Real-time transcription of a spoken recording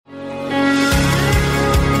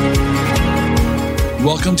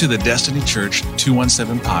Welcome to the Destiny Church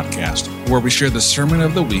 217 podcast, where we share the sermon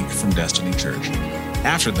of the week from Destiny Church.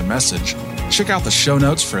 After the message, check out the show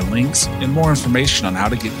notes for links and more information on how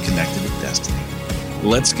to get connected with Destiny.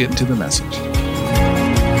 Let's get into the message.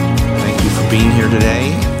 Thank you for being here today.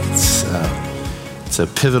 It's a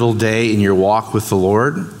pivotal day in your walk with the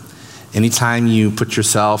Lord. Anytime you put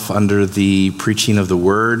yourself under the preaching of the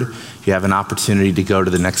word, you have an opportunity to go to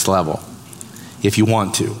the next level, if you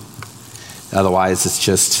want to. Otherwise, it's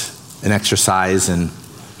just an exercise and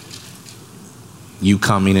you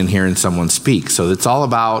coming and hearing someone speak. So it's all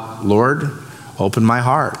about, Lord, open my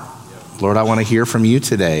heart. Lord, I want to hear from you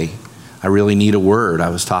today. I really need a word. I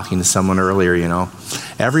was talking to someone earlier,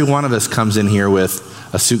 Every one of us comes in here with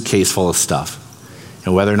a suitcase full of stuff.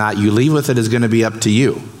 And whether or not you leave with it is going to be up to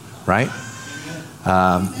you, right?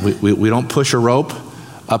 We don't push a rope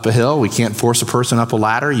up a hill. We can't force a person up a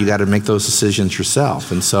ladder. You got to make those decisions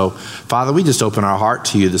yourself. And so, Father, we just open our heart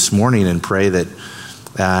to you this morning and pray that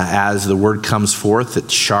as the word comes forth,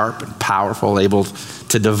 it's sharp and powerful, able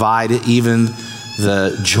to divide even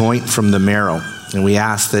the joint from the marrow. And we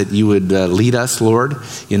ask that you would lead us, Lord,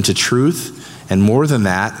 into truth, and more than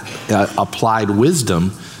that, applied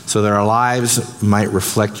wisdom, so that our lives might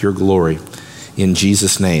reflect your glory. In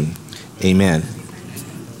Jesus' name, amen.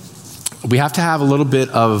 We have to have a little bit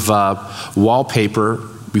of wallpaper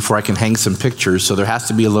before I can hang some pictures, so there has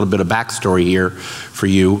to be a little bit of backstory here for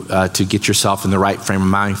you to get yourself in the right frame of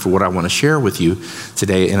mind for what I want to share with you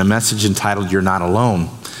today in a message entitled, You're Not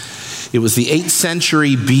Alone. It was the 8th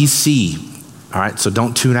century BC, all right, so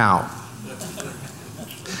don't tune out.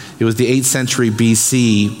 It was the 8th century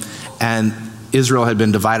BC, and Israel had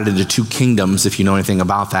been divided into two kingdoms, if you know anything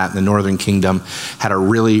about that. The northern kingdom had a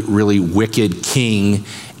really, really wicked king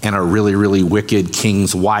and a really, really wicked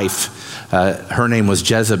king's wife. Her name was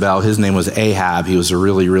Jezebel. His name was Ahab. He was a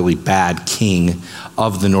really, really bad king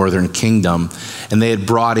of the northern kingdom. And they had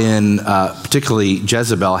brought in, particularly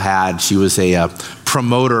Jezebel she was a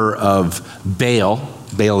promoter of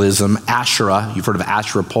Baalism, Asherah. You've heard of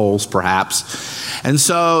Asherah poles, perhaps. And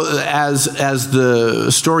so as the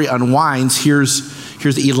story unwinds,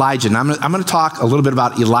 here's Elijah. And I'm going to talk a little bit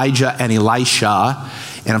about Elijah and Elisha.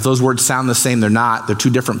 And if those words sound the same, they're not. They're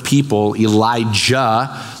two different people. Elijah,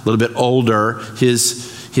 a little bit older. His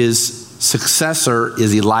successor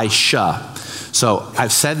is Elisha. So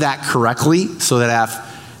I've said that correctly, so that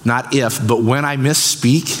but when I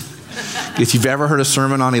misspeak, if you've ever heard a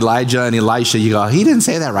sermon on Elijah and Elisha, you go, he didn't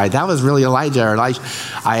say that right. That was really Elijah or Elisha.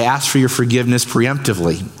 I ask for your forgiveness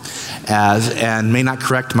preemptively and may not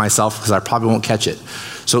correct myself because I probably won't catch it.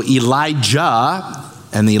 So Elijah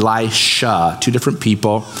and Elisha, two different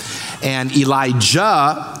people. And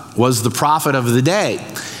Elijah was the prophet of the day.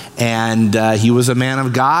 And he was a man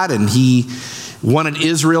of God, and he wanted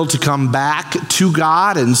Israel to come back to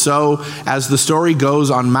God. And so as the story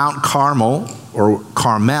goes on Mount Carmel, or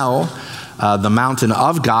Carmel, the mountain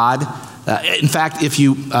of God. In fact, if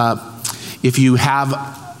you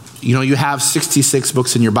have, you have 66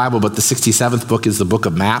 books in your Bible, but the 67th book is the book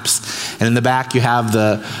of maps. And in the back, you have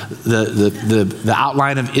the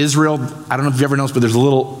outline of Israel. I don't know if you ever noticed, but there's a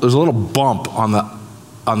little bump on the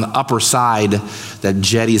upper side that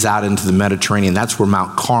jetties out into the Mediterranean. That's where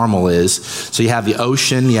Mount Carmel is. So you have the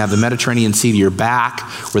ocean, you have the Mediterranean Sea to your back,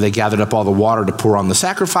 where they gathered up all the water to pour on the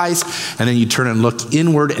sacrifice, and then you turn and look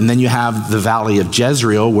inward, and then you have the Valley of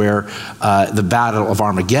Jezreel, where the Battle of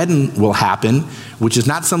Armageddon will happen, which is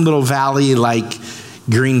not some little valley like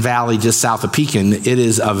Green Valley just south of Pekin. It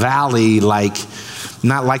is a valley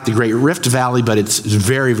not like the Great Rift Valley, but it's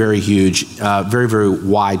very, very huge, very, very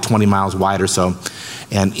wide, 20 miles wide or so.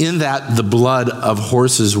 And in that, the blood of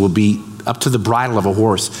horses will be up to the bridle of a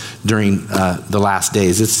horse during the last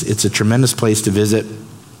days. It's a tremendous place to visit.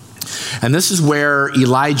 And this is where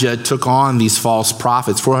Elijah took on these false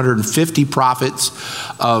prophets, 450 prophets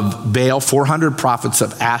of Baal, 400 prophets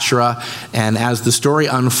of Asherah. And as the story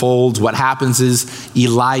unfolds, what happens is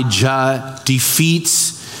Elijah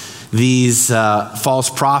defeats these false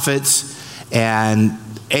prophets, and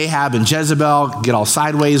Ahab and Jezebel get all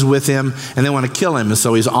sideways with him, and they want to kill him. And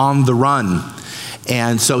so he's on the run.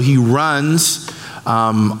 And so he runs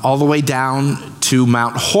all the way down to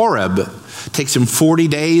Mount Horeb. Takes him 40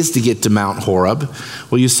 days to get to Mount Horeb.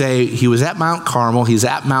 Well, you say he was at Mount Carmel, he's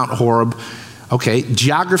at Mount Horeb. Okay,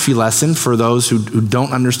 geography lesson for those who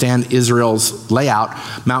don't understand Israel's layout.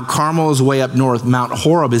 Mount Carmel is way up north. Mount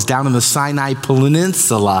Horeb is down in the Sinai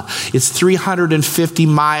Peninsula. It's 350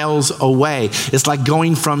 miles away. It's like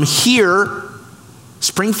going from here,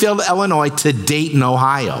 Springfield, Illinois, to Dayton,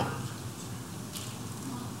 Ohio.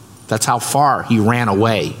 That's how far he ran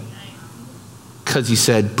away. Because he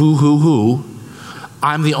said, boo-hoo-hoo,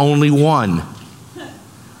 I'm the only one. He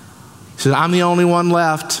said, I'm the only one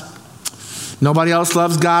left. Nobody else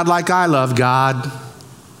loves God like I love God.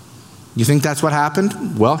 You think that's what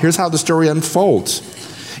happened? Well, here's how the story unfolds.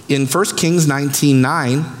 In 1 Kings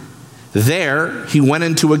 19:9, there he went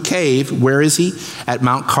into a cave. Where is he? Not at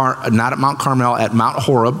Mount Carmel, at Mount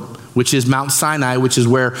Horeb, which is Mount Sinai, which is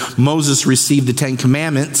where Moses received the 10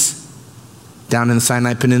 Commandments, down in the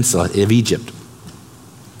Sinai Peninsula of Egypt.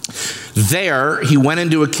 There he went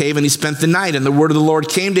into a cave and he spent the night, and the word of the Lord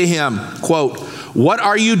came to him, quote, "What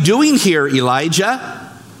are you doing here, Elijah?"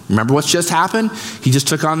 Remember what's just happened? He just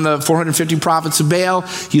took on the 450 prophets of Baal.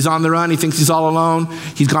 He's on the run. He thinks he's all alone.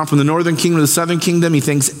 He's gone from the northern kingdom to the southern kingdom.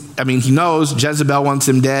 He knows Jezebel wants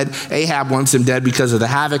him dead. Ahab wants him dead because of the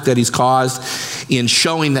havoc that he's caused in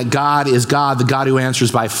showing that God is God. The God who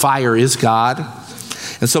answers by fire is God.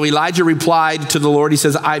 And so Elijah replied to the Lord. He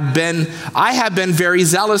says, I have been very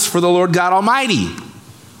zealous for the Lord God Almighty.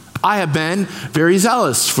 I have been very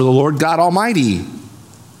zealous for the Lord God Almighty.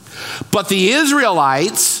 But the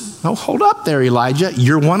Israelites, oh, hold up there, Elijah.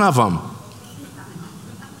 You're one of them.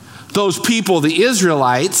 Those people, the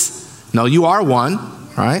Israelites, no, you are one,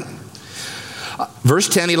 right? Verse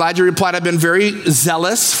 10, Elijah replied, I've been very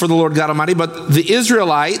zealous for the Lord God Almighty, but the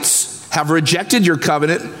Israelites have rejected your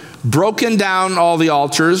covenant, broken down all the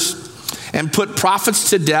altars, and put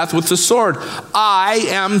prophets to death with the sword. I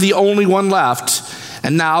am the only one left,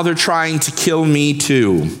 and now they're trying to kill me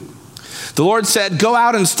too. The Lord said, go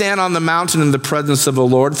out and stand on the mountain in the presence of the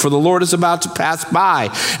Lord, for the Lord is about to pass by.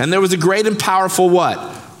 And there was a great and powerful what?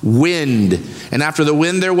 Wind. And after the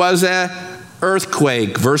wind there was an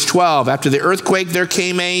earthquake. Verse 12, after the earthquake there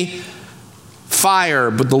came a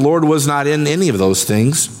fire, but the Lord was not in any of those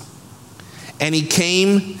things. And he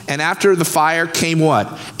came, and after the fire came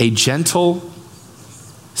what? A gentle,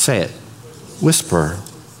 say it, whisper.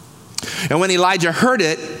 And when Elijah heard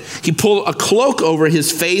it, he pulled a cloak over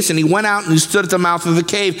his face, and he went out and he stood at the mouth of the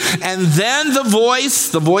cave. And then the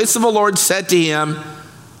voice of the Lord said to him,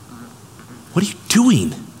 what are you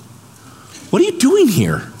doing? What are you doing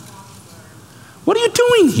here? What are you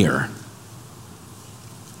doing here?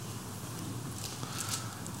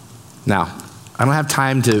 Now, I don't have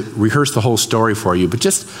time to rehearse the whole story for you, but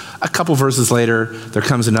just a couple verses later, there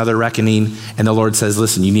comes another reckoning, and the Lord says,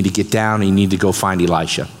 listen, you need to get down and you need to go find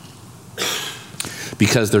Elisha.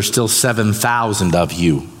 Because there's still 7,000 of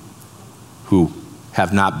you who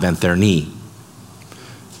have not bent their knee.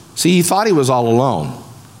 See, he thought he was all alone.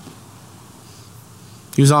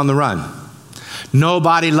 He was on the run.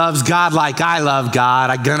 Nobody loves God like I love God.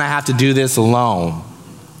 I'm going to have to do this alone.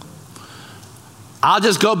 I'll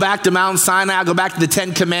just go back to Mount Sinai. I'll go back to the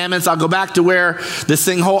 10 Commandments. I'll go back to where this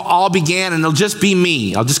thing all began, and it'll just be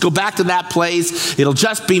me. I'll just go back to that place. It'll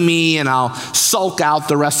just be me, and I'll sulk out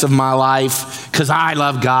the rest of my life because I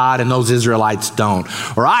love God and those Israelites don't.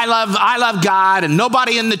 Or I love God and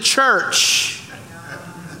nobody in the church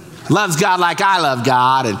loves God like I love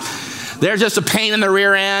God, and they're just a pain in the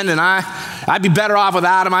rear end, and I'd be better off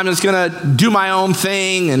without them. I'm just going to do my own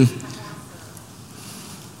thing. And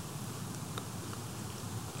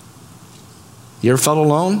you ever felt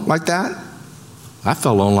alone like that? I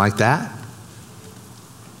felt alone like that.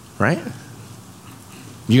 Right?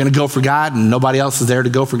 You're going to go for God and nobody else is there to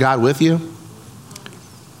go for God with you?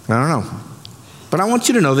 I don't know. But I want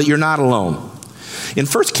you to know that you're not alone. In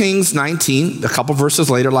 1 Kings 19, a couple verses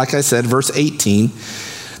later, like I said, verse 18,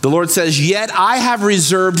 the Lord says, yet I have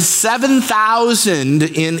reserved 7,000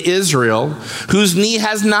 in Israel whose knee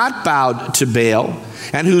has not bowed to Baal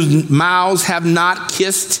and whose mouths have not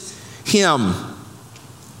kissed him.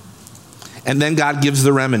 And then God gives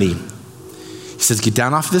the remedy. He says, get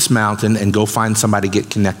down off this mountain and go find somebody to get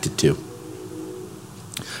connected to.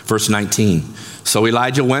 Verse 19. So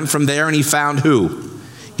Elijah went from there and he found who?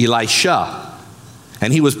 Elisha.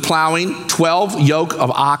 And he was plowing 12 yoke of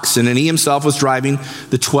oxen, and he himself was driving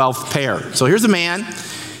the 12th pair. So here's a man.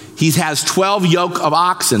 He has 12 yoke of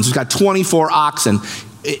oxen. So he's got 24 oxen.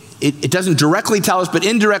 It doesn't directly tell us, but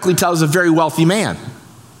indirectly tells us a very wealthy man.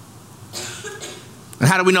 And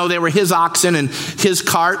how do we know they were his oxen and his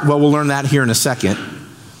cart? Well, we'll learn that here in a second.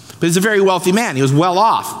 But he's a very wealthy man. He was well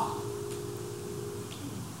off.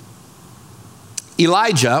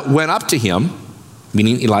 Elijah went up to him,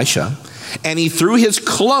 meaning Elisha, and he threw his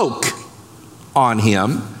cloak on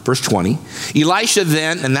him. Verse 20. Elisha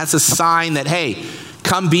then, and that's a sign that, hey,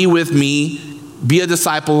 come be with me, be a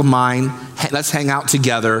disciple of mine, let's hang out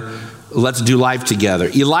together, let's do life together.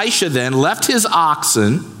 Elisha then left his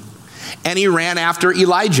oxen and he ran after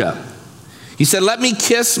Elijah. He said, let me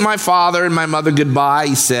kiss my father and my mother goodbye,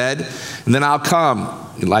 he said, and then I'll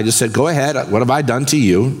come. Elijah said, go ahead, what have I done to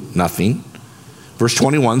you? Nothing. Verse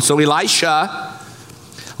 21, so Elisha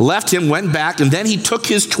left him, went back, and then he took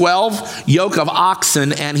his 12 yoke of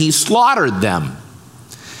oxen and he slaughtered them.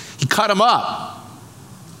 He cut them up.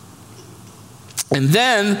 And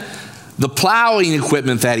then the plowing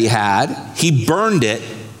equipment that he had, he burned it,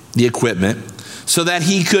 the equipment, so that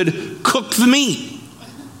he could cook the meat,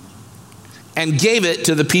 and gave it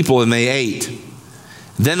to the people, and they ate.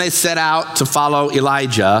 Then they set out to follow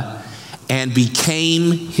Elijah and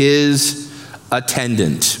became his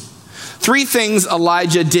attendant. 3 things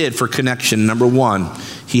Elijah did for connection. Number 1,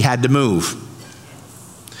 he had to move.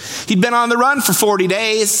 He'd been on the run for 40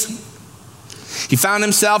 days. He found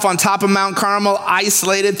himself on top of Mount Carmel,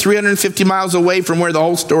 isolated 350 miles away from where the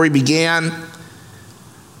whole story began.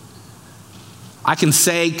 I can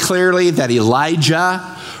say clearly that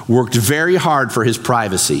Elijah worked very hard for his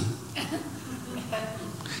privacy.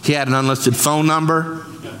 He had an unlisted phone number.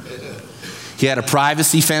 He had a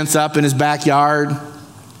privacy fence up in his backyard.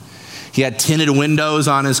 He had tinted windows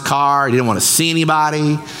on his car. He didn't want to see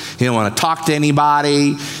anybody. He didn't want to talk to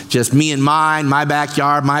anybody. Just me and mine, my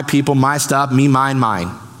backyard, my people, my stuff, me,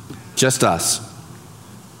 mine. Just us.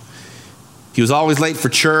 He was always late for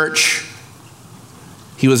church.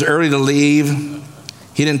 He was early to leave.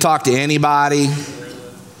 He didn't talk to anybody.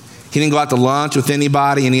 He didn't go out to lunch with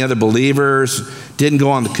anybody, any other believers. Didn't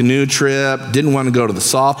go on the canoe trip. Didn't want to go to the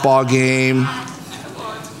softball game.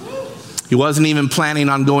 He wasn't even planning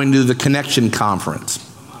on going to the Connection Conference,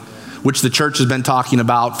 which the church has been talking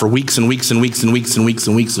about for weeks and weeks and weeks and weeks and weeks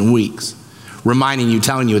and weeks and weeks. Reminding you,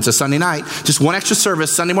 telling you it's a Sunday night. Just one extra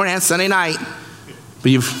service, Sunday morning and Sunday night.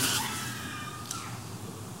 But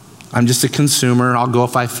I'm just a consumer. I'll go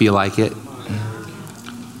if I feel like it.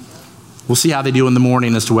 We'll see how they do in the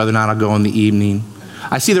morning as to whether or not I'll go in the evening.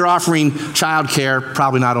 I see they're offering childcare.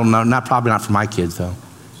 Probably not for my kids though.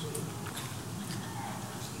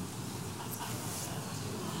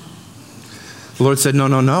 The Lord said, no.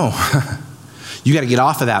 You got to get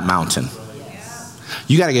off of that mountain.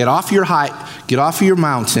 You got to get off your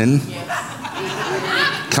mountain.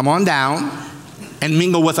 Come on down and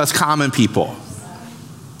mingle with us common people.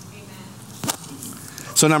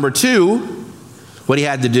 So number 2, what he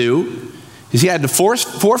had to do is he had to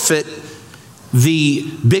forfeit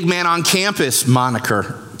the big man on campus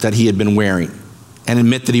moniker that he had been wearing and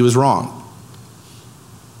admit that he was wrong.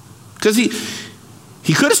 Because he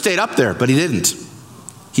could have stayed up there, but he didn't.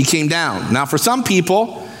 He came down. Now, for some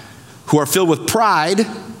people who are filled with pride,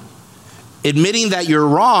 admitting that you're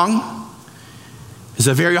wrong is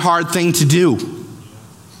a very hard thing to do.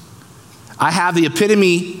 I have the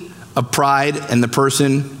epitome of pride and the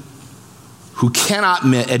person who cannot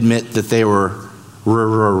admit that they were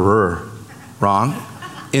wrong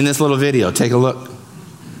in this little video. Take a look.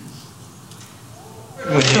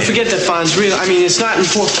 Don't forget that Fon's real. I mean, it's not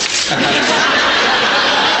important.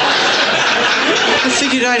 I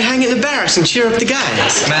figured I'd hang it in the barracks and cheer up the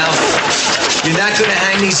guys. Mal, you're not going to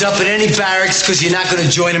hang these up at any barracks because you're not going to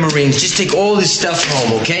join the Marines. Just take all this stuff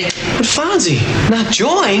home, okay? But Fonzie, not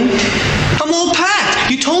join? I'm all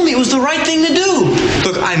packed. You told me it was the right thing to do.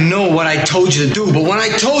 Look, I know what I told you to do, but when I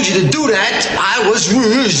told you to do that, I was...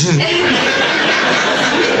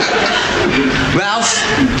 Ralph,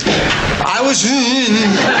 I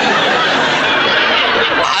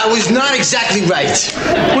was not exactly right.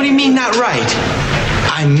 What do you mean, not right?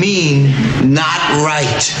 I mean, not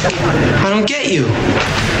right. I don't get you.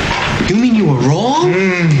 You mean you were wrong?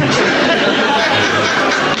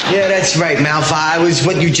 Yeah, that's right, Malph. I was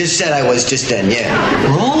what you just said I was just then, yeah.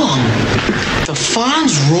 Wrong? The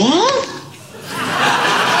Fon's wrong?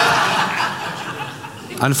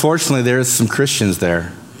 Unfortunately, there's some Christians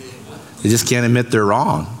there. They just can't admit they're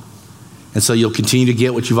wrong. And so you'll continue to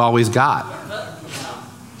get what you've always got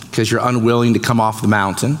because you're unwilling to come off the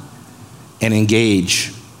mountain and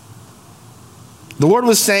engage. The Lord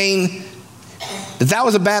was saying that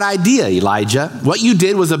was a bad idea, Elijah. What you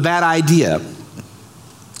did was a bad idea.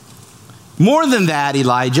 More than that,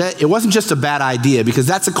 Elijah, it wasn't just a bad idea, because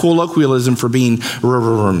that's a colloquialism for being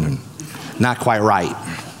not quite right.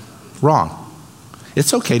 Wrong.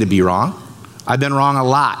 It's okay to be wrong. I've been wrong a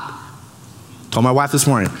lot. Told my wife this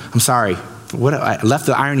morning, I'm sorry. I left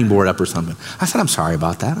the ironing board up or something. I said, I'm sorry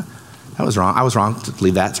about that. That was wrong. I was wrong to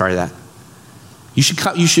leave that. Sorry that. You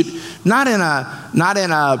should not in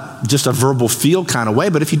a just a verbal feel kind of way,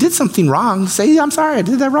 but if you did something wrong, say, I'm sorry, I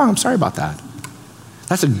did that wrong. I'm sorry about that.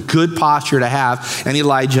 That's a good posture to have, and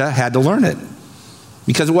Elijah had to learn it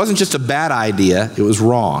because it wasn't just a bad idea, it was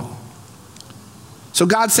wrong. So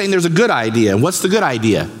God's saying there's a good idea. What's the good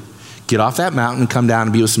idea? Get off that mountain and come down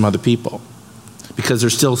and be with some other people, because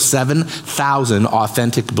there's still 7,000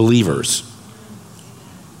 authentic believers.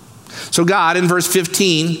 So God, in verse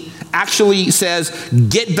 15, actually says,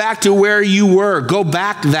 get back to where you were. Go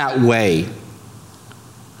back that way.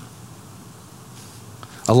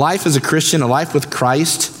 A life as a Christian, a life with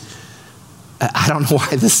Christ, I don't know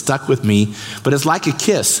why this stuck with me, but it's like a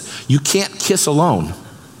kiss. You can't kiss alone.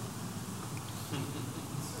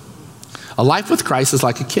 A life with Christ is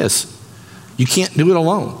like a kiss. You can't do it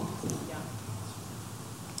alone.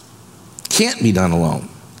 Can't be done alone.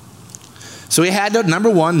 So he had to, number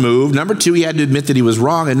one, move. Number two, he had to admit that he was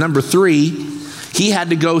wrong. And number three, he had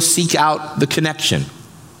to go seek out the connection.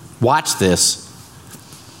 Watch this.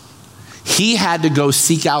 He had to go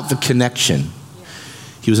seek out the connection.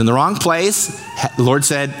 He was in the wrong place. The Lord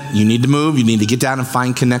said, you need to move. You need to get down and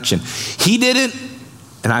find connection. He didn't,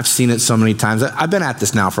 and I've seen it so many times. I've been at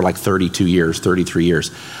this now for like 32 years, 33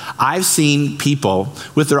 years. I've seen people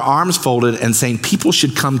with their arms folded and saying, people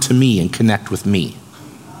should come to me and connect with me.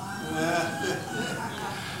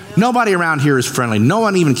 Nobody around here is friendly. No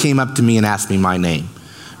one even came up to me and asked me my name.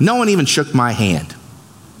 No one even shook my hand.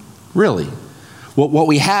 Really. What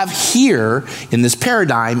we have here in this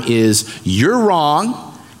paradigm is you're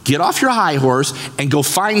wrong, get off your high horse, and go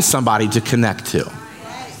find somebody to connect to.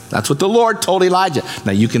 That's what the Lord told Elijah.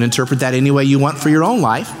 Now you can interpret that any way you want for your own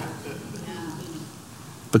life.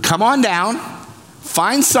 But come on down,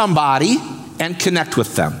 find somebody, and connect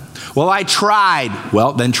with them. Well, I tried.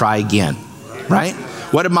 Well, then try again, right?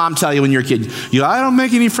 What did mom tell you when you're a kid? I don't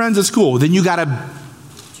make any friends at school. Then you got to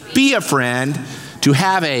be a friend to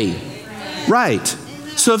have a right.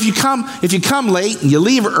 So if you come late and you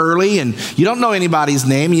leave early and you don't know anybody's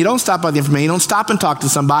name and you don't stop by the information, you don't stop and talk to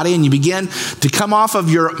somebody, and you begin to come off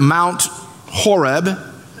of your Mount Horeb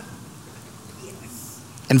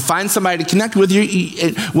and find somebody to connect with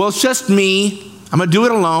you. Well, it's just me. I'm going to do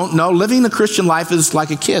it alone. No, living the Christian life is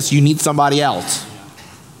like a kiss. You need somebody else.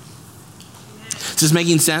 Is this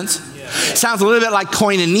making sense? Sounds a little bit like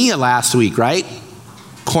koinonia last week, right?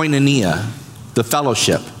 Koinonia, the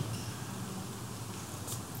fellowship.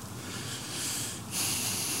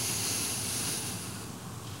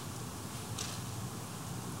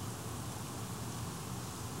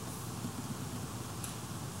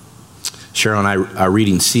 Cheryl and I are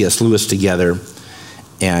reading C.S. Lewis together,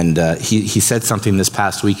 and he said something this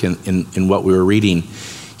past week in what we were reading.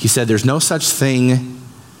 He said, there's no such thing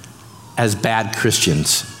as bad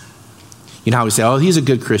Christians. You know how we say, oh, he's a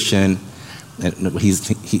good Christian.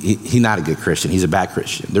 He's not a good Christian. He's a bad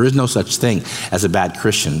Christian. There is no such thing as a bad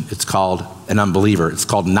Christian. It's called an unbeliever. It's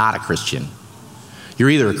called not a Christian. You're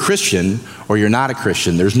either a Christian or you're not a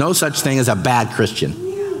Christian. There's no such thing as a bad Christian.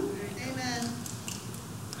 Amen.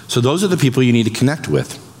 So those are the people you need to connect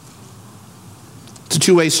with. It's a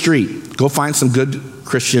two-way street. Go find some good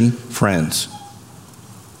Christian friends.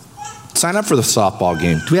 Sign up for the softball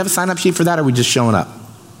game. Do we have a sign-up sheet for that, or are we just showing up?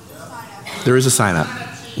 There is a sign-up.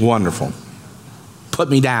 Wonderful. Put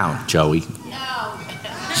me down, Joey. No.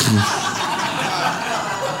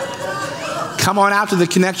 Come on out to the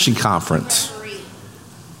Connection Conference.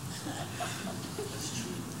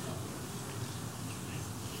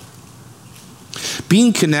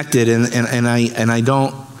 Being connected, and I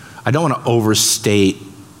don't want to overstate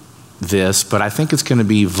this, but I think it's going to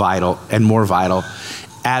be vital and more vital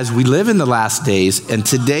as we live in the last days, and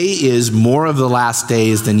today is more of the last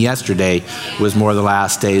days than yesterday was more of the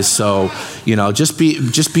last days. So, just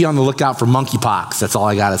be on the lookout for monkeypox. That's all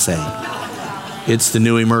I got to say. It's the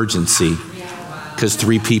new emergency because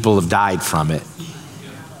 3 people have died from it.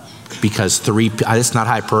 Because it's not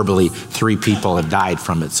hyperbole, 3 people have died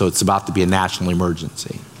from it. So it's about to be a national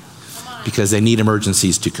emergency because they need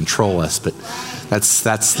emergencies to control us. But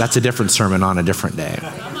that's a different sermon on a different day.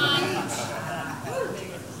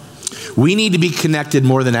 We need to be connected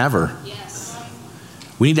more than ever. Yes.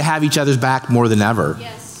 We need to have each other's back more than ever.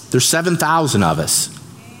 Yes. There's 7,000 of us.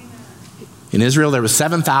 In Israel, there were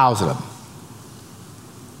 7,000 of them.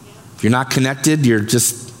 If you're not connected, you're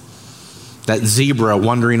just that zebra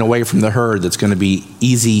wandering away from the herd that's going to be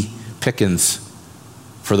easy pickings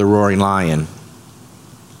for the roaring lion.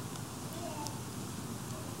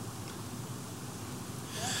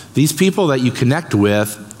 These people that you connect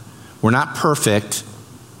with, we're not perfect.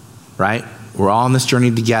 Right? We're all on this journey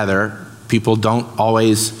together. People don't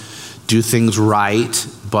always do things right,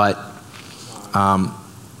 but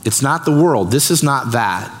it's not the world. This is not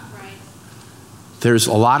that. Right. There's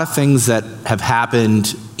a lot of things that have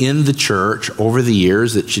happened in the church over the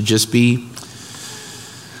years that should just be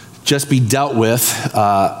dealt with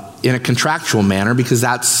in a contractual manner, because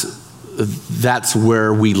that's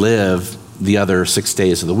where we live the other 6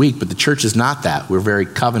 days of the week. But the church is not that. We're very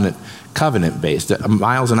covenant based.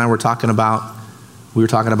 Miles and I were talking about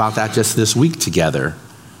that just this week together.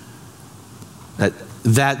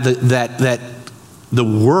 that the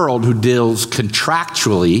world who deals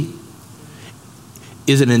contractually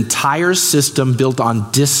is an entire system built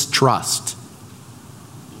on distrust.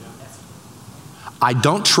 I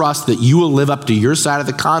don't trust that you will live up to your side of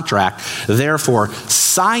the contract. Therefore,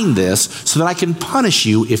 sign this so that I can punish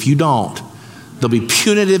you if you don't. There'll be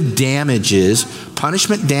punitive damages,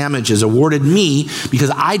 punishment damages awarded me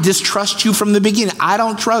because I distrust you from the beginning. I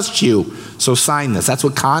don't trust you. So sign this. That's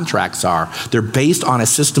what contracts are. They're based on a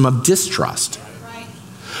system of distrust.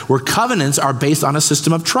 Where covenants are based on a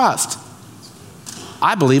system of trust.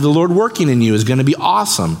 I believe the Lord working in you is going to be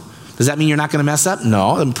awesome. Does that mean you're not going to mess up?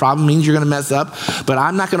 No, the problem means you're going to mess up, but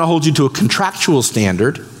I'm not going to hold you to a contractual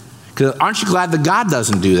standard. Because aren't you glad that God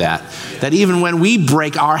doesn't do that? That even when we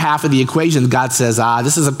break our half of the equation, God says,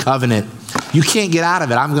 this is a covenant. You can't get out of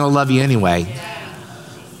it. I'm going to love you anyway.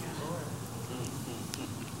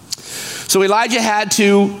 So Elijah had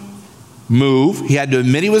to move. He had to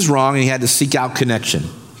admit he was wrong, and he had to seek out connection.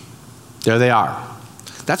 There they are.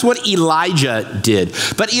 That's what Elijah did.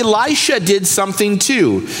 But Elisha did something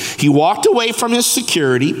too. He walked away from his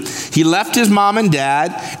security. He left his mom and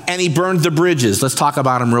dad, and he burned the bridges. Let's talk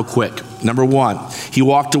about him real quick. Number one, he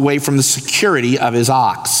walked away from the security of his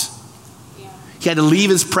ox. He had to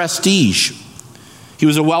leave his prestige. He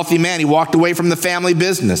was a wealthy man. He walked away from the family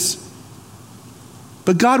business.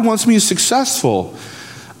 But God wants me successful.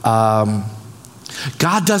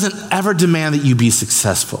 God doesn't ever demand that you be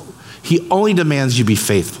successful. He only demands you be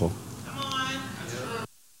faithful.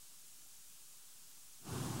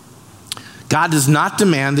 God does not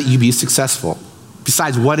demand that you be successful.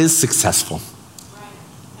 Besides, what is successful?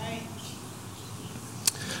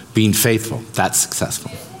 Being faithful, that's successful.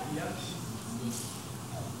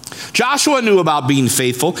 Joshua knew about being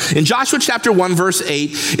faithful. In Joshua chapter 1, verse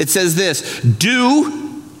 8, it says this,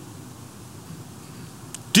 Do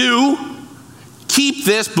keep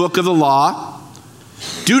this book of the law.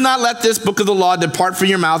 Do not let this book of the law depart from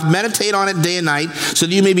your mouth. Meditate on it day and night so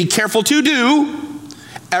that you may be careful to do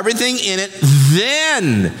everything in it.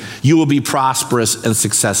 Then you will be prosperous and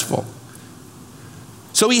successful.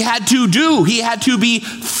 So he had to do. He had to be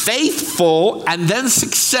faithful, and then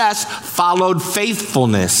success followed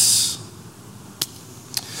faithfulness.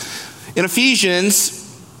 In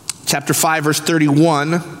Ephesians chapter 5, verse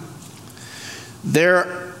 31,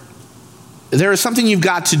 there is something you've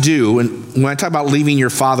got to do. And when I talk about leaving your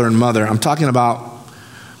father and mother, I'm not talking about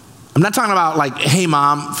like, hey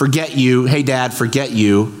mom, forget you. Hey dad, forget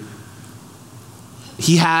you.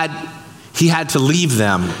 He had to leave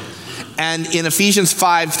them. And in Ephesians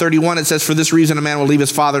 5:31, it says, for this reason a man will leave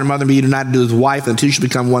his father and mother and be united to his wife, and the two shall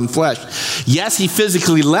become one flesh. Yes, he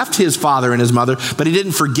physically left his father and his mother, but he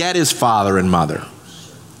didn't forget his father and mother.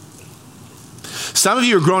 Some of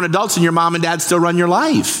you are grown adults and your mom and dad still run your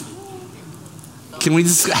life. Can we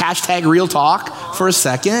just hashtag real talk for a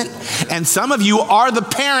second? And some of you are the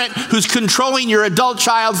parent who's controlling your adult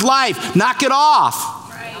child's life. Knock it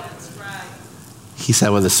off. Right. That's right. He said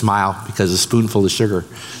with a smile, because a spoonful of sugar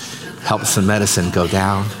helps the medicine go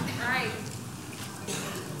down. Right.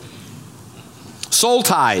 Soul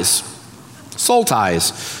ties. Soul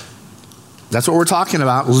ties. That's what we're talking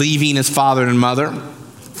about. Leaving his father and mother.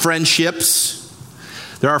 Friendships.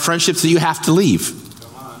 There are friendships that you have to leave.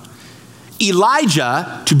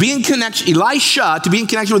 Elisha, to be in connection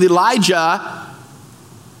with Elijah,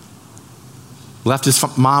 left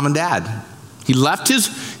his mom and dad. He left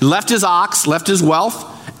his ox, left his wealth,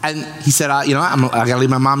 and he said, I got to leave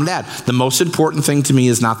my mom and dad. The most important thing to me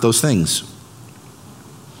is not those things.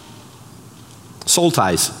 Soul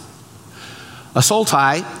ties. A soul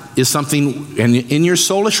tie is something in your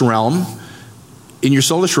soulish realm.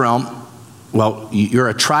 Well, you're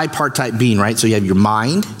a tripartite being, right? So you have your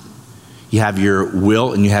mind, you have your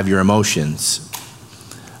will, and you have your emotions.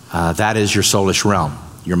 That is your soulish realm.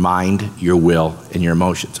 Your mind, your will, and your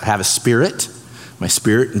emotions. I have a spirit, my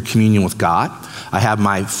spirit in communion with God. I have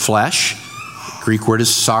my flesh. Greek word is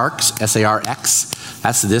sarx, S-A-R-X.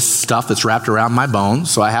 That's this stuff that's wrapped around my bones.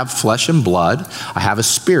 So I have flesh and blood. I have a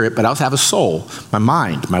spirit, but I also have a soul, my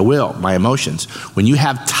mind, my will, my emotions. When you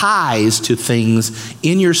have ties to things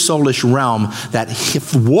in your soulish realm that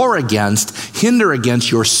hinder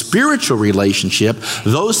against your spiritual relationship,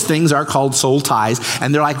 those things are called soul ties,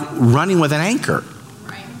 and they're like running with an anchor.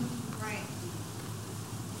 Right.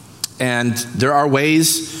 And there are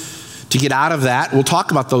ways to get out of that. We'll talk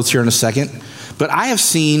about those here in a second. But I have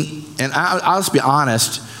seen, and I'll just be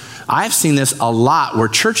honest, I have seen this a lot where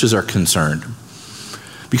churches are concerned.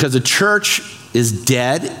 Because the church is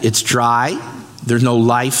dead, it's dry, there's no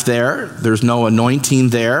life there, there's no anointing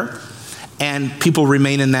there. And people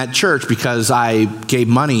remain in that church because I gave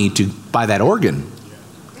money to buy that organ.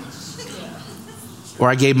 Or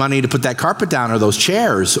I gave money to put that carpet down or those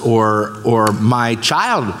chairs. Or my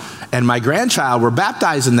child and my grandchild were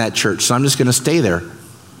baptized in that church, so I'm just going to stay there.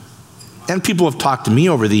 And people have talked to me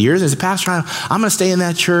over the years. They say, Pastor, I'm going to stay in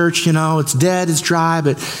that church. You know, it's dead, it's dry,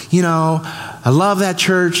 but, you know, I love that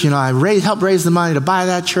church. You know, I helped raise the money to buy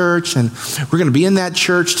that church, and we're going to be in that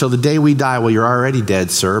church till the day we die. Well, you're already dead,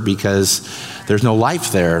 sir, because there's no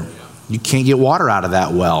life there. You can't get water out of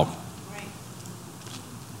that well.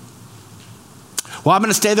 Well, I'm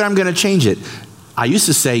going to stay there. I'm going to change it. I used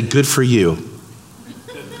to say, good for you.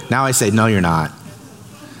 Now I say, no, you're not.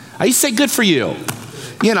 I used to say, good for you.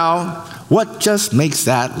 You know, what just makes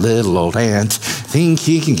that little old ant think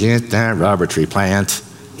he can get that rubber tree plant?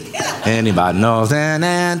 Anybody knows an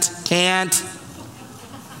ant can't?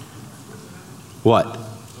 What?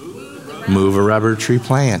 Move a rubber tree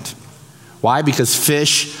plant. Why? Because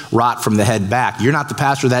fish rot from the head back. You're not the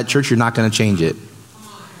pastor of that church. You're not going to change it.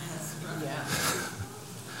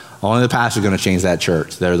 Only the pastor is going to change that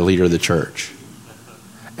church. They're the leader of the church.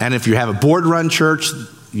 And if you have a board-run church,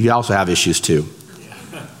 you also have issues too.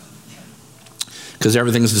 Because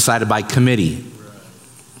everything's decided by committee.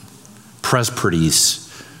 Presbyteries,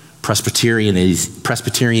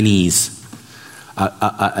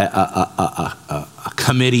 a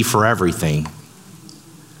committee for everything.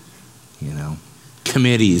 You know,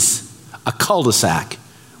 committees, a cul-de-sac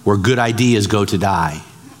where good ideas go to die.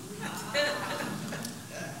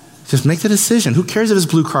 Just make the decision. Who cares if it's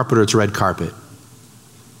blue carpet or it's red carpet?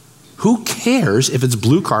 Who cares if it's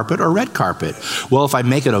blue carpet or red carpet? Well, if I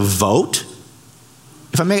make it a vote,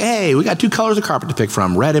 hey, we got two colors of carpet to pick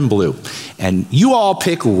from, red and blue. And you all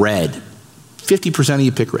pick red. 50% of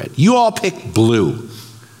you pick red. You all pick blue.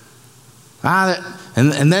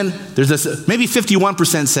 And then there's this, maybe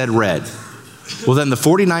 51% said red. Well, then the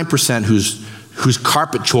 49% whose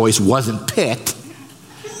carpet choice wasn't picked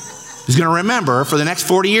is going to remember for the next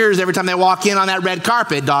 40 years, every time they walk in on that red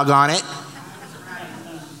carpet, doggone it.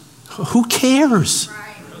 Who cares?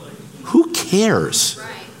 Who cares?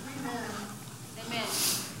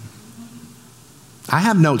 I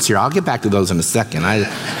have notes here. I'll get back to those in a second.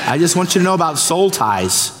 I just want you to know about soul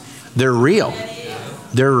ties. They're real.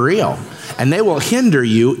 They're real. And they will hinder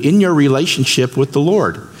you in your relationship with the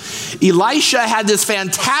Lord. Elisha had this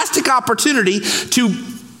fantastic opportunity to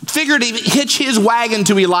hitch his wagon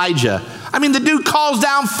to Elijah. I mean, the dude calls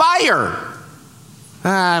down fire.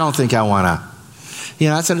 I don't think I want to. You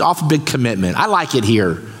know, that's an awful big commitment. I like it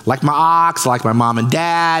here. Like my ox, like my mom and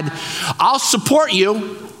dad. I'll support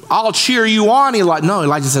you. I'll cheer you on. No,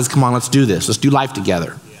 Elijah says, come on, let's do this. Let's do life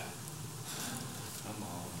together.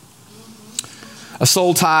 A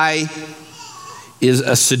soul tie is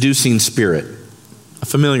a seducing spirit, a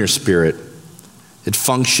familiar spirit. It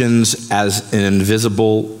functions as an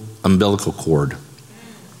invisible umbilical cord.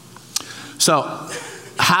 So,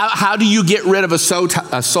 how do you get rid of a soul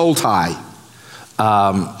tie?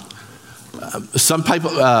 Some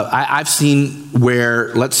people, I've seen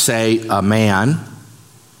where, let's say, a man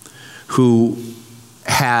who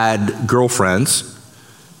had girlfriends.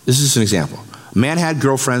 This is an example. A man had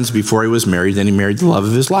girlfriends before he was married, then he married the love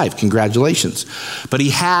of his life. Congratulations. But he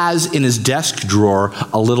has in his desk drawer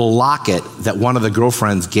a little locket that one of the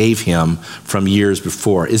girlfriends gave him from years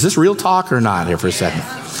before. Is this real talk or not here for a second?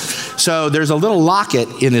 So there's a little locket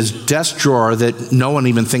in his desk drawer that no one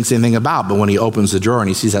even thinks anything about, but when he opens the drawer and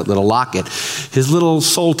he sees that little locket, his little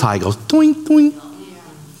soul tie goes, doink, doink.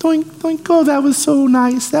 Doink, doink. Oh, that was so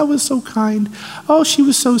nice. That was so kind. Oh, she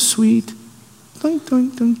was so sweet. Doink,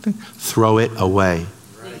 doink, doink, doink. Throw it away.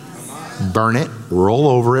 Burn it. Roll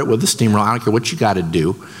over it with a steamroller. I don't care what you got to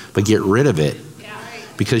do, but get rid of it.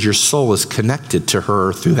 Because your soul is connected to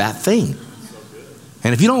her through that thing.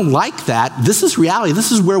 And if you don't like that, this is reality.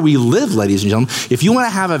 This is where we live, ladies and gentlemen. If you want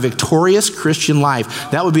to have a victorious Christian life,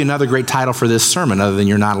 that would be another great title for this sermon, other than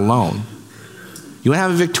You're Not Alone. You want to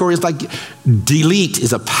have a victorious life? Delete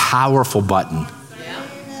is a powerful button.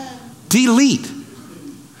 Delete.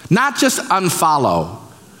 Not just unfollow,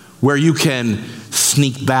 where you can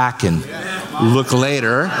sneak back and look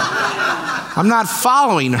later. I'm not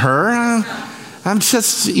following her. I'm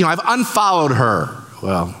just, I've unfollowed her.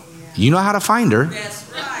 Well, you know how to find her.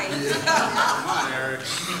 That's right.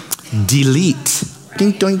 Delete.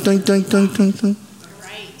 Ding, doink, doink, doink, doink, doink, doink.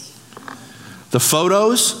 Right. The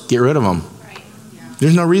photos, get rid of them. Right. Yeah.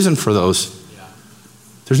 There's no reason for those.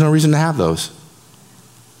 There's no reason to have those.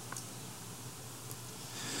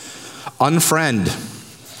 Unfriend.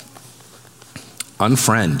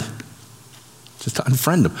 Just to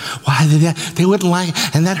unfriend them. Why? They wouldn't like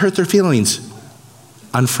it, and that hurt their feelings.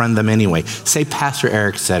 unfriend them anyway. Say, Pastor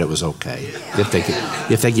Eric said it was okay,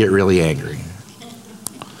 if they get really angry.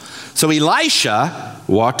 So Elisha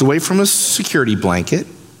walked away from his security blanket,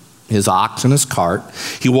 his ox and his cart.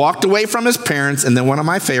 He walked away from his parents, and then one of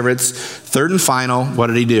my favorites, third and final, what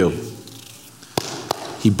did he do?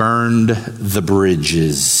 He burned the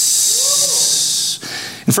bridges.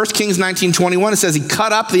 In 1 Kings 19:21, it says he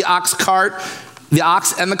cut up the ox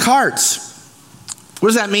and the carts. What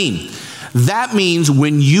does that mean? That means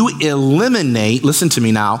when you eliminate, listen to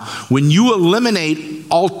me now, when you eliminate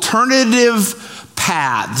alternative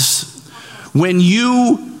paths, when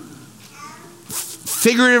you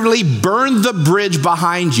figuratively burn the bridge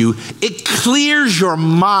behind you, it clears your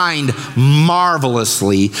mind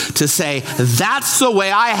marvelously to say, that's the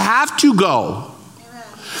way I have to go.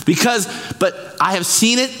 But I have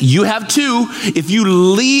seen it, you have too, if you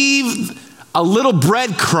leave a little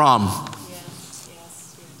breadcrumb,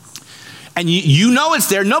 and you know it's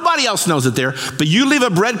there, nobody else knows it there, but you leave a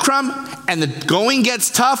breadcrumb and the going gets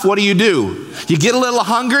tough, what do? You get a little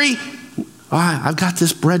hungry. I've got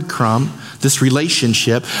this breadcrumb, this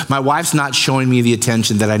relationship. My wife's not showing me the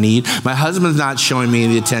attention that I need. My husband's not showing me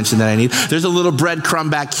the attention that I need. There's a little breadcrumb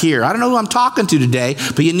back here. I don't know who I'm talking to today,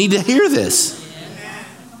 but you need to hear this.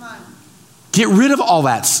 Get rid of all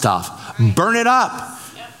that stuff. Burn it up.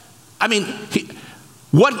 I mean,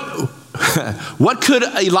 what could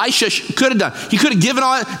Elisha could have done? He could have given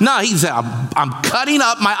all that. No, he said, I'm cutting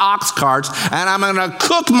up my ox carts and I'm going to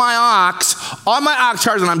cook my ox on my ox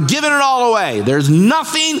carts and I'm giving it all away. There's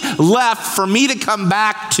nothing left for me to come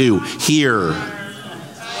back to here.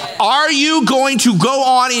 Are you going to go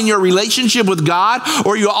on in your relationship with God,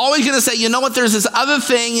 or are you always going to say, you know what, there's this other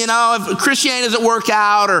thing, if Christianity doesn't work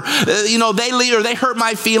out, or, they leave, or they hurt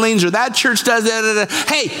my feelings, or that church does it.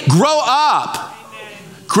 Hey, grow up.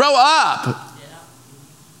 Grow up.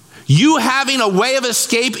 You having a way of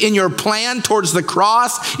escape in your plan towards the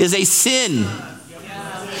cross is a sin.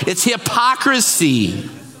 It's hypocrisy.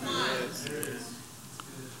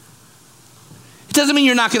 It doesn't mean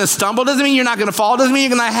you're not going to stumble. It doesn't mean you're not going to fall. It doesn't mean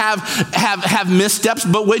you're going to have missteps.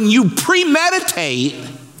 But when you premeditate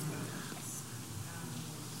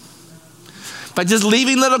by just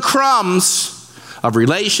leaving little crumbs of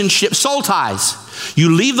relationship, soul ties,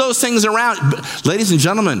 you leave those things around. Ladies and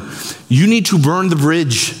gentlemen, you need to burn the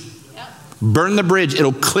bridge. Yep. Burn the bridge.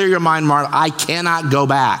 It'll clear your mind, Mark. I cannot go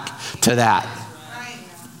back to that. Right.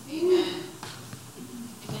 Amen.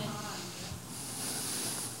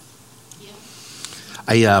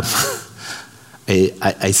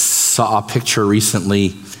 I saw a picture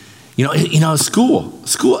recently. School.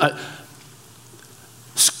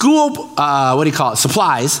 What do you call it?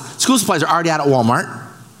 Supplies. School supplies are already out at Walmart,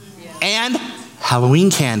 and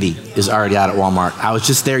Halloween candy is already out at Walmart. I was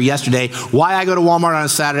just there yesterday. Why I go to Walmart on a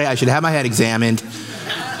Saturday? I should have my head examined.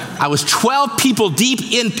 I was 12 people deep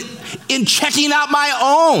in checking out my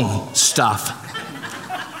own stuff.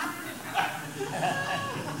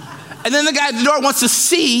 And then the guy at the door wants to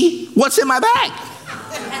see what's in my bag.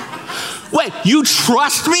 Wait, you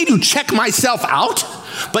trust me to check myself out,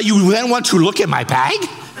 but you then want to look at my bag?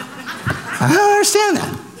 I don't understand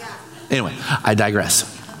that. Anyway, I digress.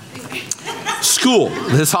 School.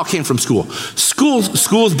 This all came from school.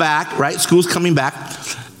 School's back, right? School's coming back.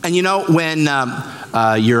 And when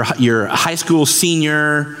your high school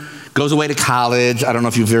senior goes away to college, I don't know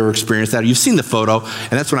if you've ever experienced that. You've seen the photo,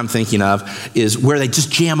 and that's what I'm thinking of, is where they just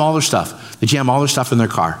jam all their stuff. They jam all their stuff in their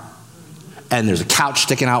car. And there's a couch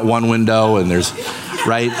sticking out one window, and there's,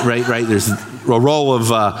 right, there's a roll of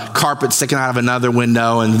carpet sticking out of another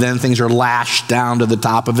window, and then things are lashed down to the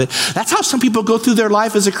top of it. That's how some people go through their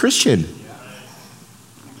life as a Christian.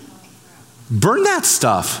 Burn that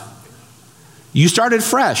stuff. You started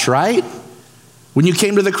fresh, right? When you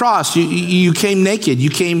came to the cross, you came naked. You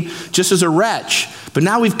came just as a wretch. But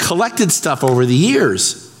now we've collected stuff over the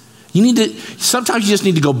years. Sometimes you just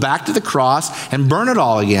need to go back to the cross and burn it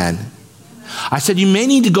all again. I said you may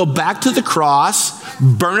need to go back to the cross,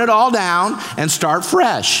 burn it all down, and start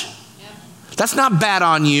fresh. That's not bad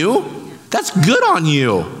on you. That's good on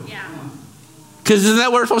you. Because isn't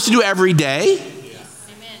that what we're supposed to do every day?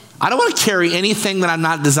 I don't want to carry anything that I'm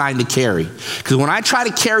not designed to carry. Because when I try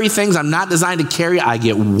to carry things I'm not designed to carry, I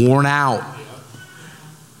get worn out.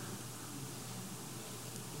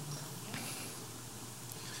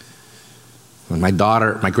 When my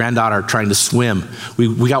granddaughter are trying to swim,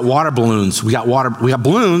 we got water balloons. We got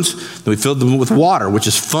balloons, then we filled them with water, which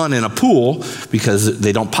is fun in a pool because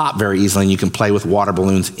they don't pop very easily and you can play with water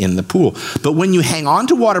balloons in the pool. But when you hang on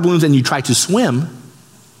to water balloons and you try to swim,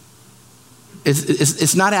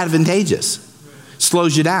 it's not advantageous. It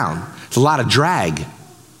slows you down. It's a lot of drag.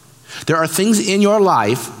 There are things in your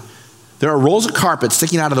life, there are rolls of carpet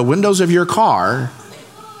sticking out of the windows of your car,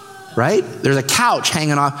 right? There's a couch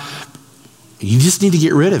hanging off. You just need to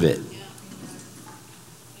get rid of it.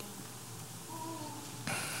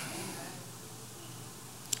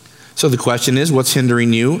 So the question is, what's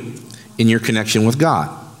hindering you in your connection with God?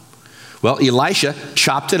 Well, Elisha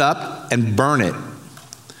chopped it up and burned it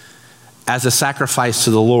as a sacrifice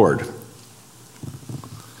to the Lord.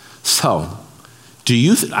 So,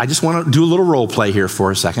 I just want to do a little role play here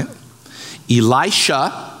for a second. Elisha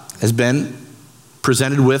has been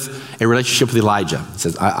presented with a relationship with Elijah. He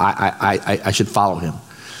says, I should follow him.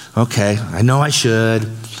 Okay, I know I should.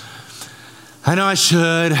 And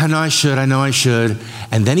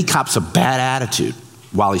then he cops a bad attitude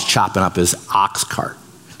while he's chopping up his ox cart.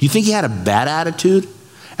 Do you think he had a bad attitude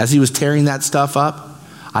as he was tearing that stuff up?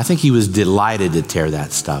 I think he was delighted to tear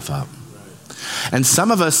that stuff up. And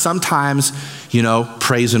some of us sometimes,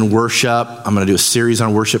 praise and worship. I'm going to do a series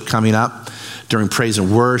on worship coming up. During praise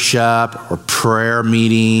and worship or prayer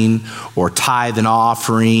meeting or tithe and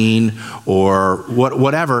offering or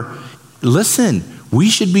whatever. Listen, we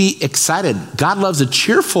should be excited. God loves a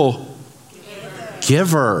cheerful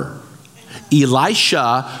giver.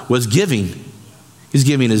 Elisha was giving. He was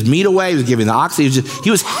giving his meat away. He was giving the ox. He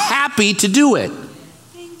was happy to do it.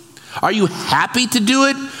 Are you happy to do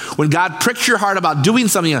it? When God pricks your heart about doing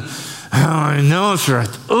something, I know it's right.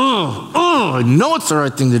 I know it's the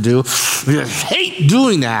right thing to do. I hate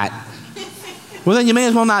doing that. Well, then you may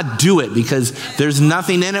as well not do it because there's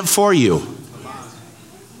nothing in it for you.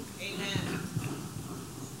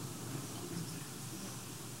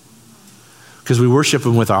 Because we worship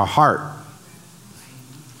him with our heart.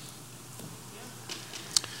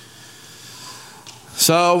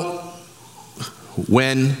 So,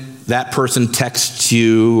 when that person texts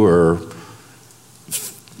you or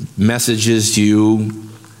messages you,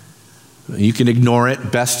 you can ignore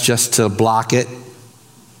it. Best just to block it,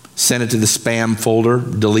 send it to the spam folder,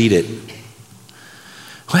 delete it.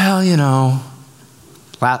 Well,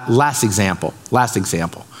 last example.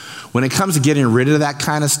 When it comes to getting rid of that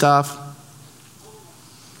kind of stuff,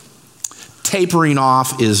 tapering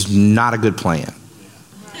off is not a good plan.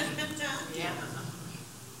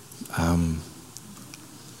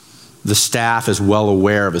 The staff is well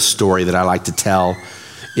aware of a story that I like to tell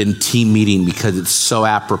in team meeting because it's so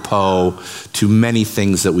apropos to many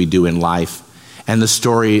things that we do in life. And the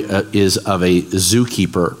story is of a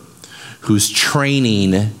zookeeper who's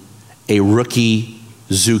training a rookie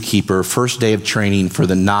zookeeper, first day of training for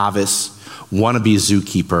the novice wannabe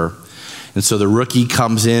zookeeper. And so the rookie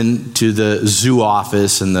comes in to the zoo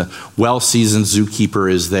office and the well-seasoned zookeeper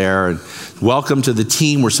is there. And welcome to the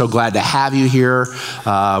team. We're so glad to have you here.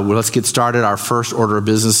 Let's get started. Our first order of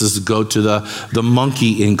business is to go to the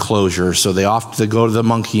monkey enclosure. So they go to the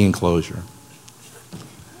monkey enclosure.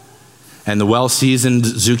 And the well-seasoned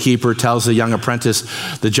zookeeper tells the young apprentice,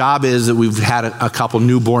 the job is that we've had a couple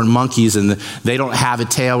newborn monkeys and they don't have a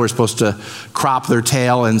tail. We're supposed to crop their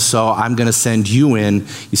tail. And so I'm going to send you in.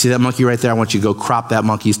 You see that monkey right there? I want you to go crop that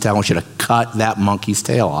monkey's tail. I want you to cut that monkey's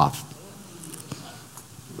tail off.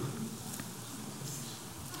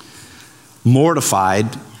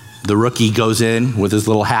 Mortified, the rookie goes in with his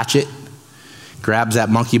little hatchet, grabs that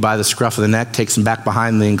monkey by the scruff of the neck, takes him back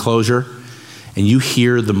behind the enclosure. And you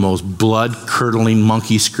hear the most blood-curdling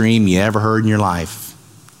monkey scream you ever heard in your life.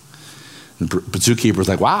 The zookeeper's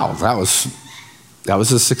like, wow, that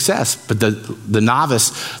was a success. But the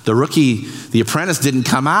novice, the rookie, the apprentice didn't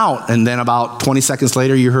come out. And then about 20 seconds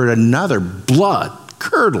later, you heard another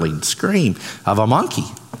blood-curdling scream of a monkey.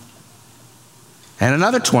 And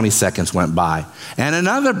another 20 seconds went by. And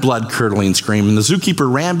another blood-curdling scream. And the zookeeper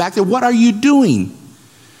ran back there, what are you doing?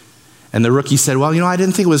 And the rookie said, well, I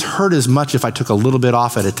didn't think it was hurt as much if I took a little bit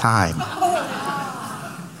off at a time.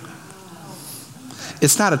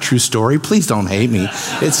 It's not a true story. Please don't hate me.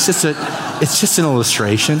 It's just an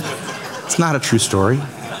illustration. It's not a true story.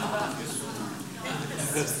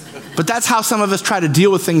 But that's how some of us try to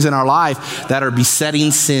deal with things in our life that are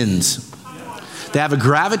besetting sins. They have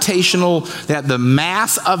that the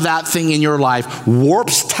mass of that thing in your life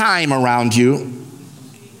warps time around you.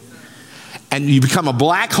 And you become a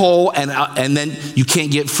black hole, and then you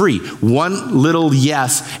can't get free. One little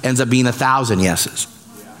yes ends up being 1,000 yeses.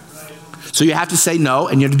 So you have to say no,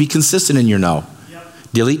 and you have to be consistent in your no.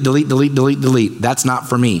 Delete, delete, delete, delete, delete. That's not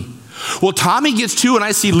for me. Well, Tommy gets 2, and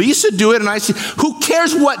I see Lisa do it, and I see, who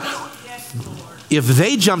cares what? If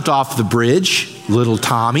they jumped off the bridge, little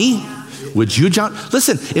Tommy, would you jump?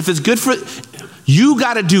 Listen, if it's good for, you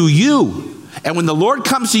got to do you. And when the Lord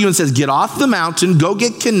comes to you and says, get off the mountain, go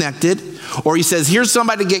get connected, or he says, here's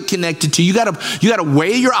somebody to get connected to, you gotta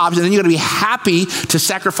weigh your options, and you gotta be happy to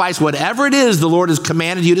sacrifice whatever it is the Lord has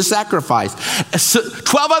commanded you to sacrifice.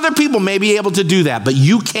 12 other people may be able to do that, but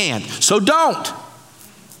you can't, so don't.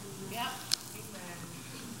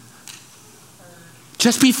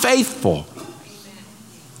 Just be faithful.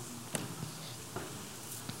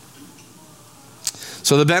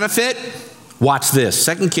 So the benefit, watch this.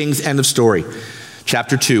 2 Kings, end of story.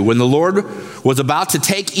 Chapter 2. When the Lord was about to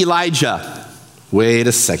take Elijah. Wait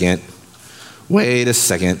a second.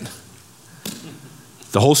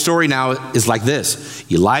 The whole story now is like this.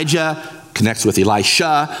 Elijah connects with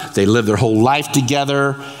Elisha. They live their whole life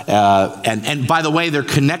together. And by the way, their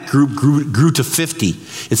connect group grew to 50.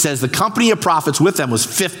 It says the company of prophets with them was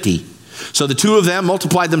 50. So the two of them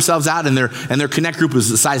multiplied themselves out, and their connect group was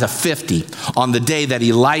the size of 50 on the day that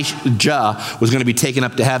Elijah was going to be taken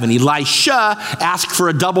up to heaven. Elisha asked for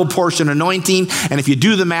a double portion anointing, and if you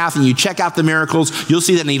do the math and you check out the miracles, you'll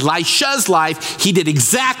see that in Elisha's life, he did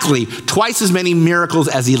exactly twice as many miracles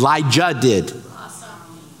as Elijah did. Awesome.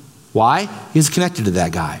 Why? He was connected to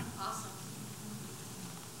that guy. Awesome.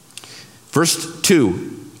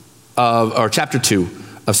 Chapter 2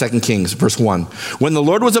 of 2 Kings, verse 1. When the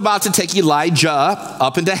Lord was about to take Elijah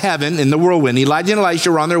up into heaven in the whirlwind, Elijah and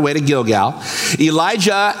Elisha were on their way to Gilgal.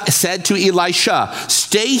 Elijah said to Elisha,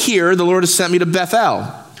 stay here, the Lord has sent me to Bethel.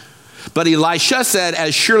 But Elisha said,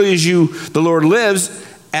 as surely as the Lord lives,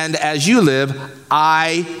 and as you live,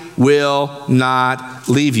 I will not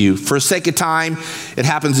leave you. For sake of time, it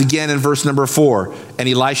happens again in verse number 4. And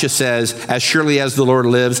Elisha says, as surely as the Lord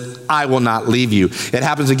lives, I will not leave you. It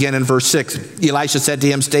happens again in verse 6. Elisha said to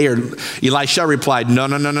him, stay here. Elisha replied, no.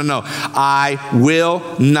 I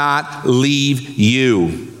will not leave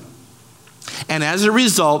you. And as a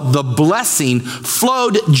result, the blessing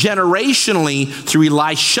flowed generationally through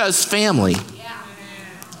Elisha's family.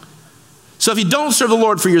 So if you don't serve the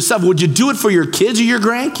Lord for yourself, would you do it for your kids or your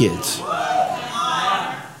grandkids?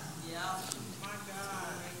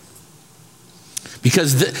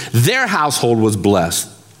 Because their household was blessed.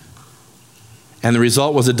 And the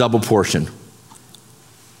result was a double portion.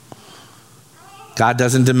 God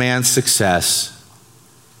doesn't demand success.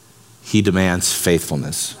 He demands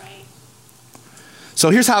faithfulness. So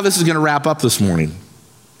here's how this is going to wrap up this morning.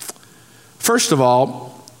 First of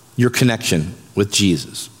all, your connection with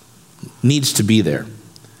Jesus needs to be there.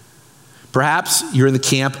 Perhaps you're in the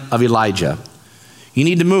camp of Elijah. You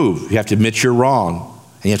need to move. You have to admit you're wrong,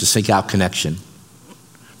 and you have to seek out connection.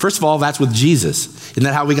 First of all, that's with Jesus. Isn't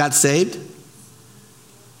that how we got saved?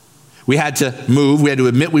 We had to move, we had to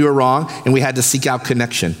admit we were wrong, and we had to seek out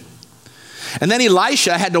connection. And then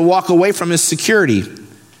Elisha had to walk away from his security.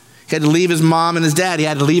 He had to leave his mom and his dad. He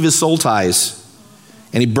had to leave his soul ties,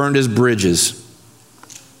 and he burned his bridges.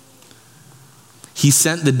 He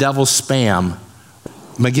sent the devil spam.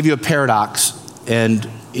 I'm going to give you a paradox. And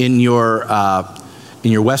in your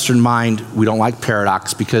Western mind, we don't like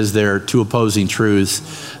paradox because they're two opposing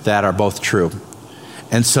truths that are both true.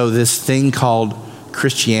 And so this thing called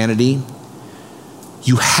Christianity,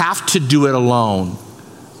 you have to do it alone,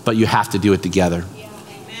 but you have to do it together. Yeah.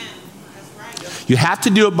 Amen. That's right. You have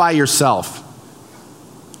to do it by yourself,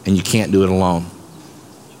 and you can't do it alone.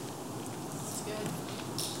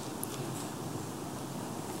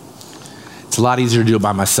 It's a lot easier to do it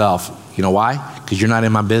by myself. You know why? Because you're not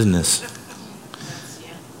in my business.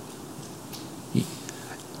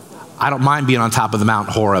 I don't mind being on top of the Mount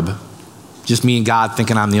Horeb. Just me and God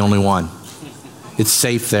thinking I'm the only one. It's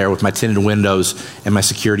safe there with my tinted windows and my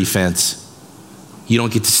security fence. You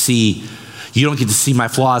don't get to see my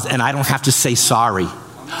flaws, and I don't have to say sorry.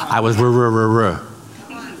 I was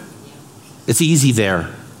It's easy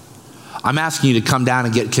there. I'm asking you to come down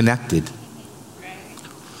and get connected.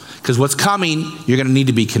 Because what's coming, you're going to need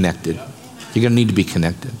to be connected. You're going to need to be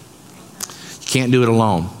connected. You can't do it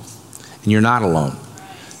alone. And you're not alone.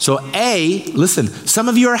 So listen, some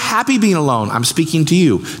of you are happy being alone. I'm speaking to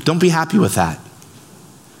you. Don't be happy with that.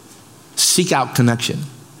 Seek out connection.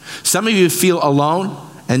 Some of you feel alone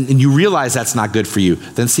and you realize that's not good for you.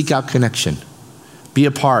 Then seek out connection. Be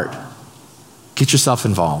a part. Get yourself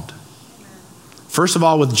involved. First of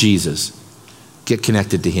all, with Jesus. Get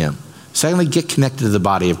connected to him. Secondly, get connected to the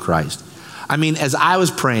body of Christ. I mean, as I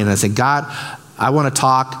was praying, I said, God, I want to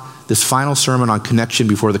talk this final sermon on connection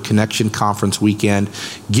before the Connection Conference weekend.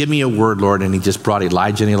 Give me a word, Lord. And he just brought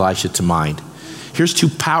Elijah and Elisha to mind. Here's two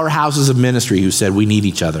powerhouses of ministry who said we need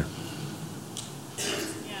each other. Yeah.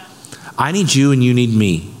 I need you and you need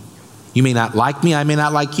me. You may not like me, I may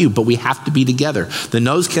not like you, but we have to be together. The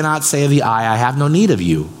nose cannot say of the eye, I have no need of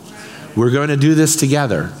you. We're going to do this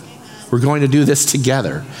together. We're going to do this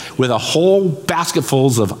together with a whole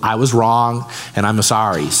basketfuls of I was wrong and I'm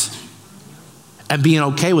sorry's. And being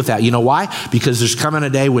okay with that. You know why? Because there's coming a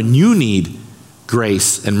day when you need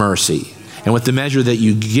grace and mercy. And with the measure that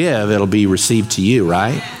you give, it'll be received to you,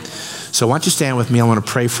 right? So why don't you stand with me? I want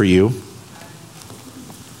to pray for you.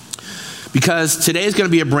 Because today is going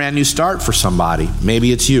to be a brand new start for somebody.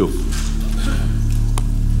 Maybe it's you.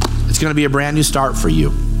 It's going to be a brand new start for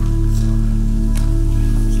you.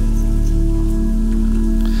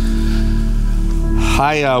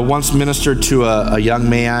 I once ministered to a young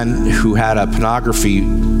man who had a pornography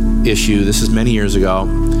issue. This is many years ago.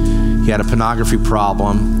 He had a pornography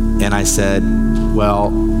problem, and I said, well,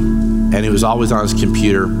 and it was always on his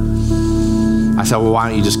computer. I said, well, why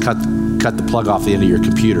don't you just cut the plug off the end of your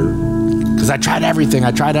computer? Because I tried everything.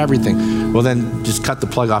 Well, then just cut the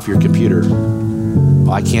plug off your computer.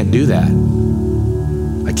 Well, I can't do that.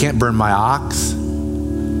 I can't burn my ox.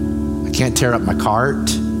 I can't tear up my cart.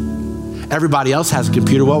 Everybody else has a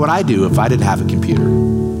computer. What would I do if I didn't have a computer?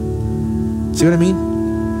 See what I mean?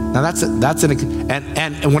 Now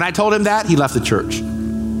and when I told him that, he left the church. He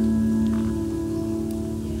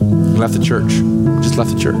left the church. Just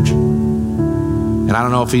left the church. And I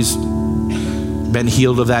don't know if he's been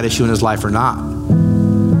healed of that issue in his life or not.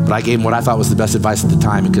 But I gave him what I thought was the best advice at the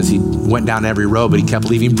time, because he went down every road, but he kept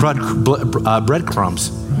leaving breadcrumbs.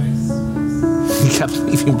 He kept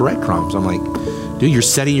leaving breadcrumbs. I'm like, dude, you're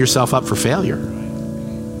setting yourself up for failure.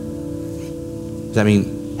 I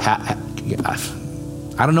mean,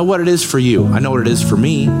 I don't know what it is for you. I know what it is for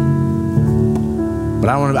me. But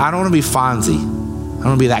I don't want to be Fonzie. I don't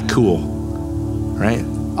want to be that cool, right?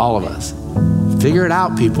 All of us. Figure it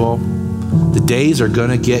out, people. The days are going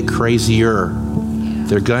to get crazier.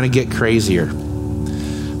 They're going to get crazier.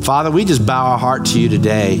 Father, we just bow our heart to you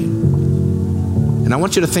today. And I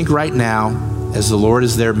want you to think right now, as the Lord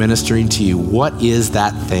is there ministering to you, what is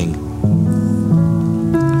that thing?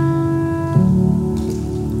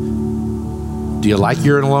 Do you like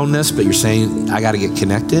your aloneness, but you're saying, I got to get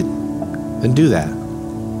connected? Then do that.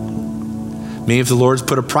 Maybe if the Lord's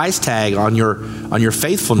put a price tag on your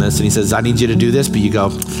faithfulness and he says, I need you to do this, but you go,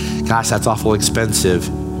 gosh, that's awful expensive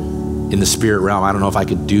in the spirit realm. I don't know if I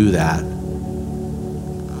could do that.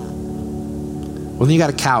 Well, then you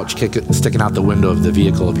got a couch sticking out the window of the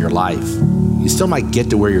vehicle of your life. You still might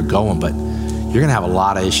get to where you're going, but you're going to have a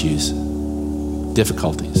lot of issues,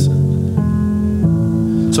 difficulties.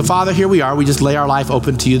 So, Father, here we are. We just lay our life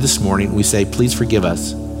open to you this morning. We say, please forgive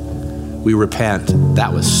us. We repent.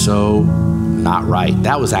 That was so not right.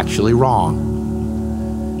 That was actually wrong.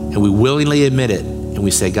 And we willingly admit it. And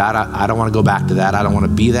we say, God, I don't want to go back to that. I don't want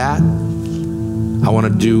to be that. I want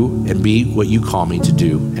to do and be what you call me to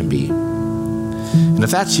do and be. And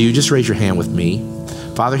if that's you, just raise your hand with me.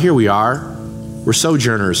 Father, here we are. We're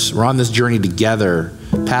sojourners. We're on this journey together.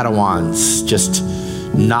 Padawans, just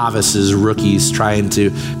novices, rookies, trying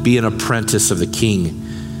to be an apprentice of the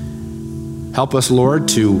King. Help us, Lord,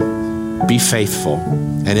 to be faithful,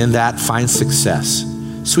 and in that find success,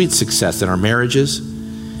 sweet success in our marriages,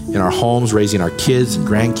 in our homes, raising our kids and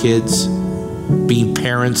grandkids, being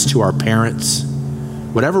parents to our parents.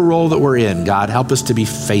 Whatever role that we're in, God, help us to be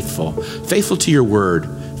faithful. Faithful to your word,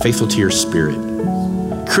 faithful to your spirit.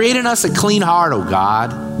 Create in us a clean heart, oh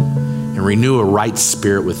God, and renew a right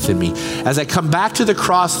spirit within me. As I come back to the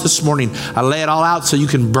cross this morning, I lay it all out so you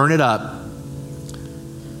can burn it up.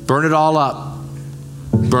 Burn it all up.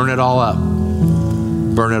 Burn it all up.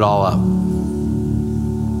 Burn it all up.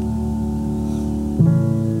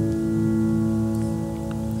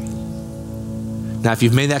 Now, if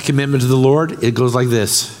you've made that commitment to the Lord, it goes like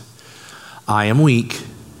this. I am weak,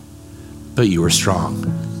 but you are strong.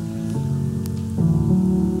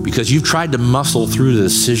 Because you've tried to muscle through the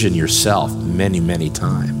decision yourself many, many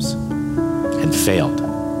times and failed.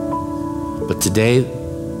 But today,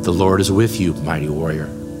 the Lord is with you, mighty warrior.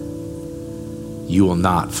 You will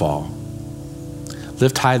not fall.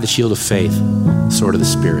 Lift high the shield of faith, sword of the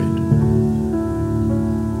Spirit.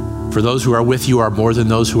 For those who are with you are more than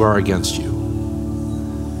those who are against you.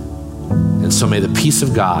 And so may the peace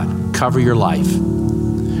of God cover your life.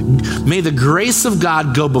 May the grace of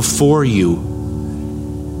God go before you.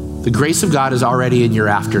 The grace of God is already in your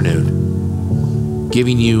afternoon,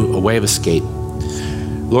 giving you a way of escape.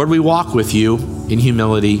 Lord, we walk with you in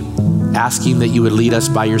humility, asking that you would lead us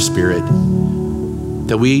by your Spirit,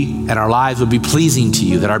 that we and our lives would be pleasing to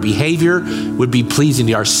you, that our behavior would be pleasing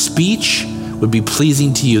to you, our speech would be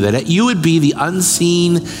pleasing to you, that you would be the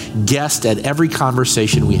unseen guest at every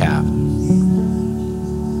conversation we have.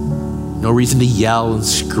 No reason to yell and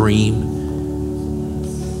scream.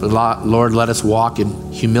 But Lord, let us walk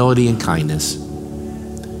in humility and kindness.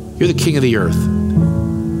 You're the King of the earth.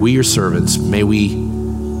 We, your servants, may we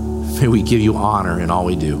give you honor in all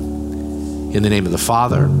we do. In the name of the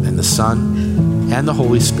Father, and the Son, and the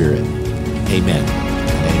Holy Spirit. Amen.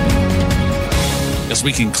 Amen. As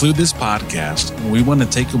we conclude this podcast, we want to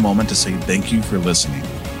take a moment to say thank you for listening.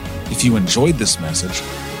 If you enjoyed this message,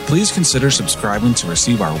 please consider subscribing to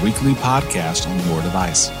receive our weekly podcast on your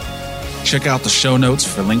device. Check out the show notes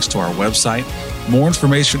for links to our website, more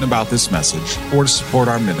information about this message, or to support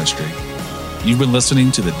our ministry. You've been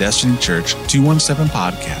listening to the Destiny Church 217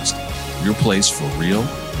 podcast, your place for real,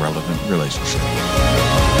 relevant relationship.